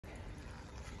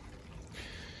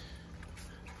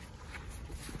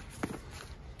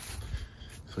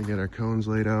We got our cones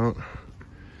laid out.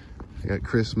 I got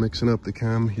Chris mixing up the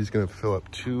chem. He's gonna fill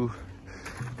up 2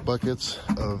 buckets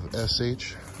of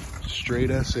SH,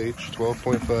 straight SH,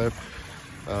 12.5.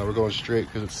 We're going straight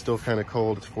because it's still kind of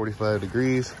cold. It's 45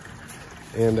 degrees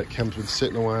and that chem's been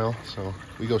sitting a while. So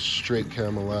we go straight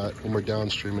chem a lot when we're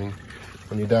downstreaming.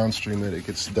 When you downstream it, it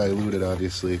gets diluted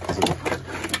obviously because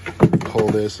it'll pull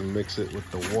this and mix it with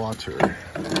the water.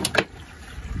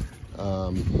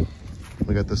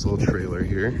 We got this little trailer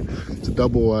here. It's a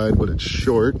double wide, but it's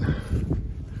short.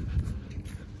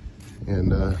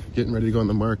 And getting ready to go on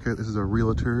the market. This is a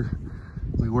realtor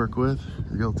we work with.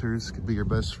 Realtors could be your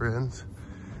best friends.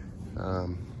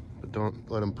 But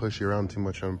don't let them push you around too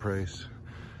much on price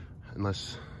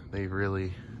unless they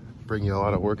really bring you a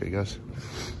lot of work, I guess.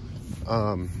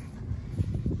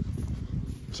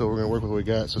 So we're gonna work with what we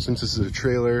got. So since this is a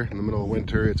trailer in the middle of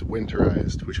winter, it's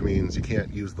winterized, which means you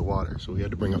can't use the water. So we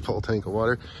had to bring a full tank of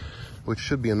water, which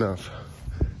should be enough.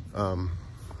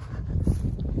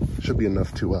 Should be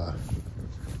enough to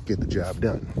get the job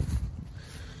done.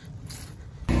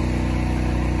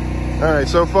 All right,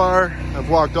 so far I've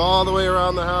walked all the way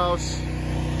around the house,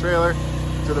 trailer,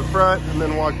 to the front, and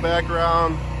then walked back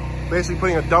around, basically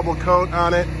putting a double coat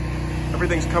on it.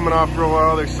 Everything's coming off real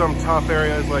well. There's some tough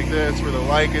areas like this where the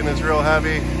lichen is real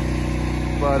heavy,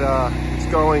 but it's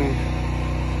going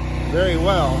very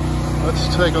well. Let's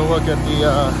take a look at the,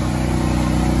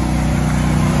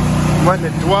 I'm letting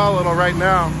it dwell a little right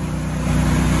now.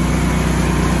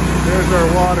 There's our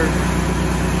water.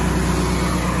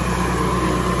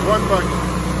 1 bucket.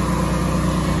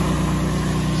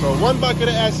 So 1 bucket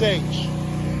of SH.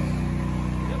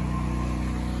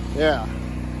 Yeah.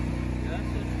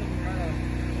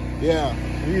 Yeah,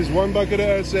 we use 1 bucket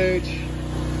of SH,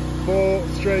 full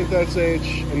strength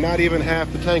SH, and not even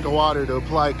half the tank of water to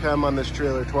apply chem on this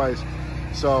trailer twice.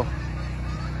 So,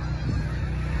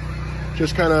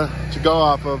 just kind of to go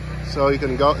off of, so you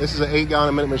can go, this is an 8 gallon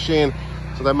a minute machine,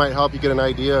 so that might help you get an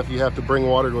idea if you have to bring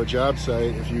water to a job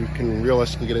site, if you can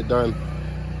realistically get it done.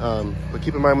 But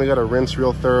keep in mind, we got to rinse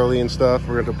real thoroughly and stuff.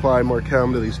 We're going to apply more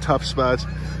chem to these tough spots.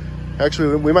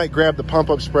 Actually, we might grab the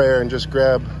pump up sprayer and just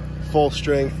grab full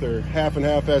strength or half and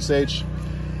half SH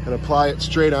and apply it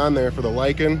straight on there for the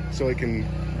lichen so it can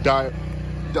die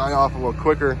off a little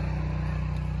quicker.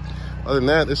 Other than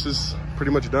that, this is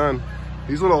pretty much done.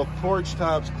 These little porch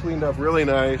tops cleaned up really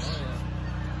nice.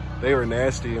 They were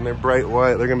nasty and they're bright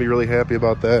white. They're gonna be really happy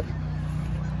about that.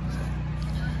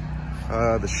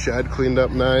 The shed cleaned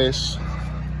up nice.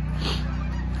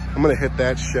 I'm gonna hit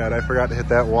that shed. I forgot to hit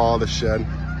that wall of the shed.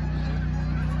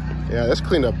 Yeah, that's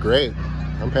cleaned up great.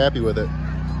 I'm happy with it.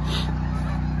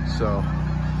 So,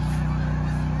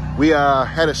 we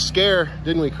had a scare,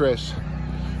 didn't we, Chris?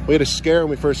 We had a scare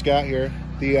when we first got here.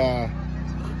 The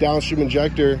downstream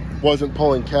injector wasn't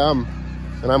pulling chem,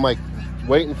 and I'm like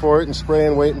waiting for it and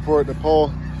spraying, waiting for it to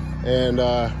pull. And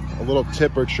a little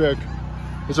tip or trick.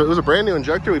 It was a brand new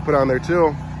injector we put on there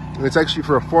too. And it's actually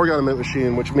for a 4 gallon a minute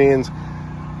machine, which means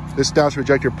this downstream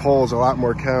injector pulls a lot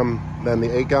more chem than the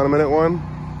 8 gallon a minute one,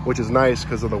 which is nice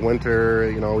because of the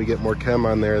winter. You know, we get more chem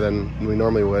on there than we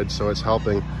normally would, so it's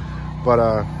helping.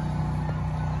 But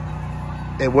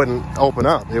it wouldn't open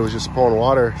up. It was just pulling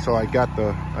water. So I got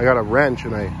a wrench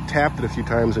and I tapped it a few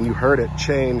times, and you heard it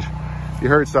change. You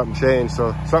heard something change.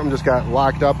 So something just got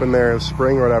locked up in there, a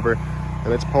spring or whatever,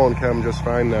 and it's pulling chem just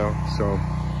fine now. So, all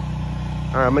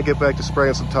right, I'm gonna get back to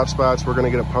spraying some tough spots. We're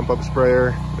gonna get a pump up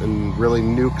sprayer and really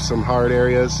nuke some hard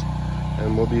areas,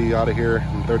 and we'll be out of here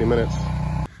in 30 minutes.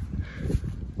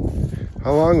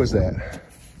 How long was that?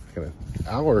 Like an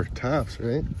hour tops,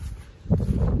 right?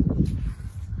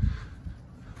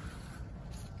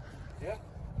 Yeah.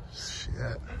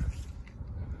 Shit.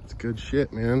 It's good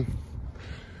shit, man.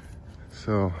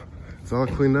 So, it's all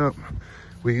cleaned up.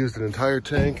 We used an entire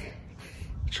tank.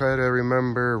 Try to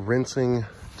remember, rinsing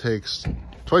takes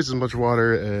twice as much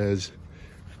water as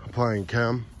applying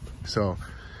chem. So,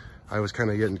 I was kind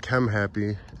of getting chem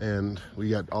happy, and we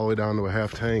got all the way down to a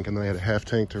half tank, and then I had a half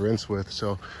tank to rinse with.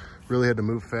 So really had to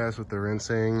move fast with the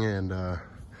rinsing, and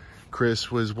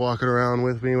Chris was walking around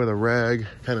with me with a rag,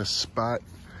 kind of spot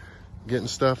getting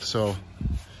stuff. So,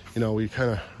 you know, we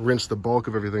kind of rinsed the bulk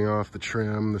of everything off, the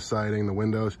trim, the siding, the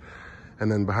windows, and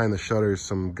then behind the shutters,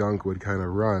 some gunk would kind of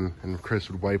run, and Chris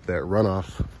would wipe that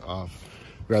runoff off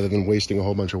rather than wasting a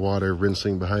whole bunch of water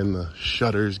rinsing behind the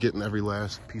shutters, getting every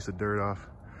last piece of dirt off.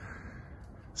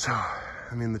 So,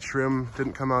 I mean, the trim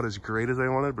didn't come out as great as I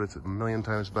wanted, but it's a million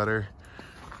times better.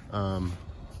 I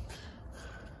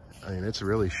mean, it's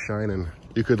really shining.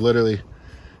 You could literally,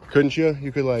 couldn't you?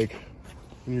 You could like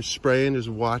When you're spraying, just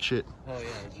watch it. Oh yeah,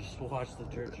 just watch the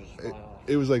dirt just fly off.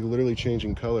 It was like literally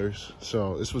changing colors.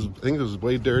 So this was, I think it was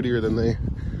way dirtier than they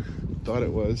thought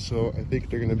it was. So I think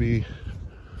they're gonna be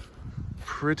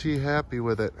pretty happy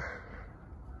with it.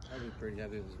 I'd be pretty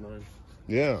happy with mine.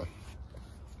 Yeah.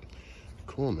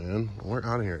 Cool, man. We're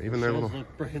out of here. Even their little,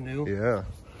 look brand new. yeah.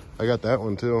 I got that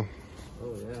one too.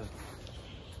 Oh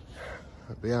yeah.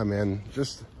 But yeah, man.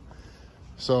 Just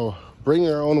so bring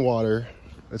your own water.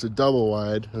 It's a double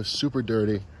wide. It was super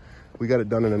dirty. We got it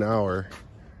done in an hour.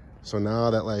 So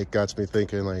now that like got me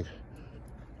thinking like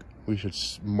we should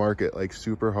market like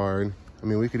super hard. I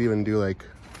mean, we could even do like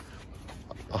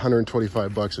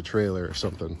 125 bucks a trailer or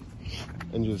something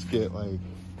and just get like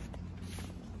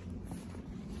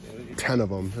 10 of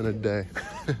them in a day.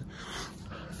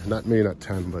 Not maybe not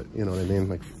 10, but you know what I mean?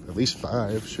 Like at least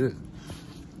 5, shit.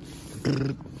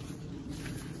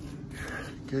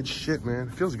 Good shit, man.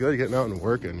 It feels good getting out and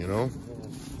working, you know?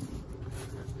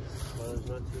 Weather's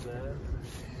not too bad.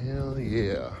 Hell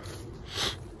yeah.